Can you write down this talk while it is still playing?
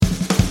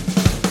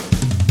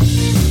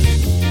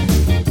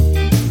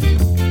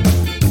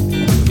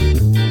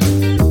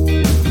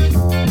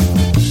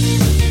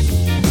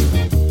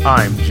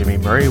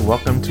Murray.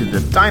 Welcome to the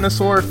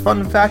Dinosaur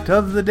Fun Fact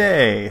of the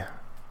Day.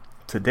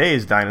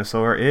 Today's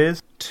dinosaur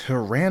is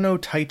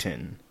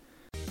Tyrannotitan.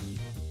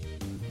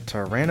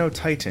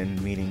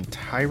 Tyrannotitan, meaning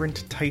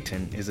tyrant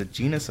titan, is a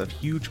genus of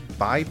huge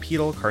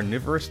bipedal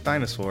carnivorous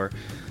dinosaur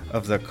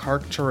of the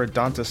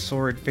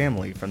Carcharodontosaurid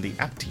family from the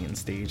Aptian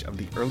stage of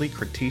the early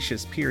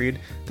Cretaceous period,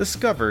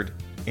 discovered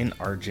in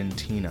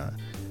Argentina.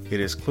 It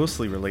is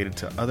closely related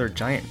to other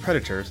giant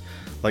predators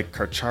like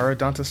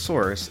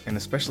Carcharodontosaurus and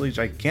especially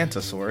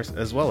Gigantosaurus,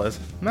 as well as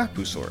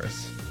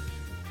Mapusaurus.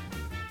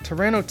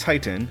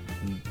 Tyrannotitan,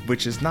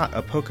 which is not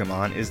a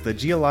Pokemon, is the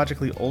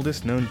geologically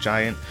oldest known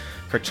giant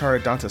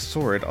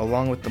Carcharodontosaurid,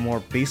 along with the more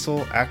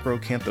basal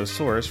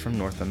Acrocanthosaurus from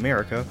North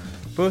America,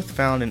 both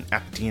found in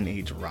Aptian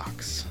Age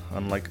rocks.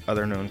 Unlike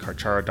other known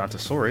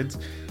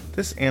Carcharodontosaurids,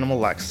 this animal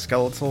lacks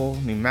skeletal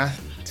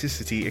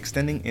pneumaticity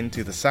extending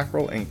into the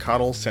sacral and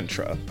caudal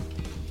centra.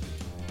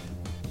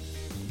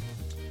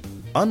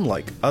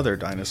 Unlike other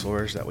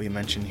dinosaurs that we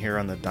mention here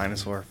on the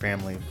Dinosaur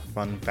Family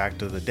Fun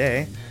Fact of the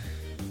Day,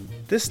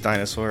 this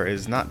dinosaur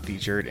is not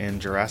featured in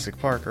Jurassic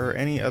Park or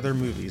any other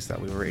movies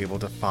that we were able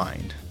to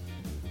find.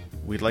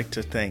 We'd like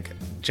to thank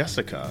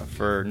Jessica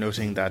for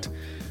noting that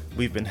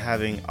we've been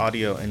having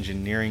audio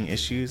engineering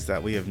issues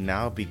that we have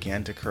now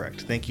began to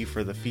correct. Thank you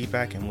for the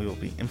feedback, and we will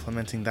be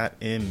implementing that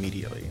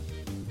immediately.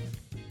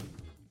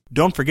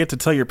 Don't forget to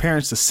tell your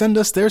parents to send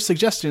us their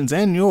suggestions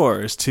and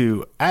yours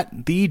to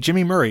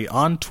 @TheJimmyMurray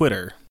on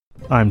Twitter.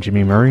 I'm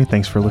Jimmy Murray.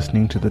 Thanks for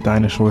listening to The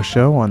Dinosaur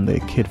Show on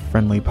the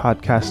Kid-Friendly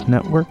Podcast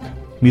Network.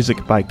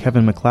 Music by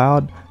Kevin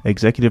MacLeod.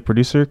 Executive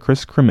producer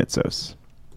Chris Kremitzos.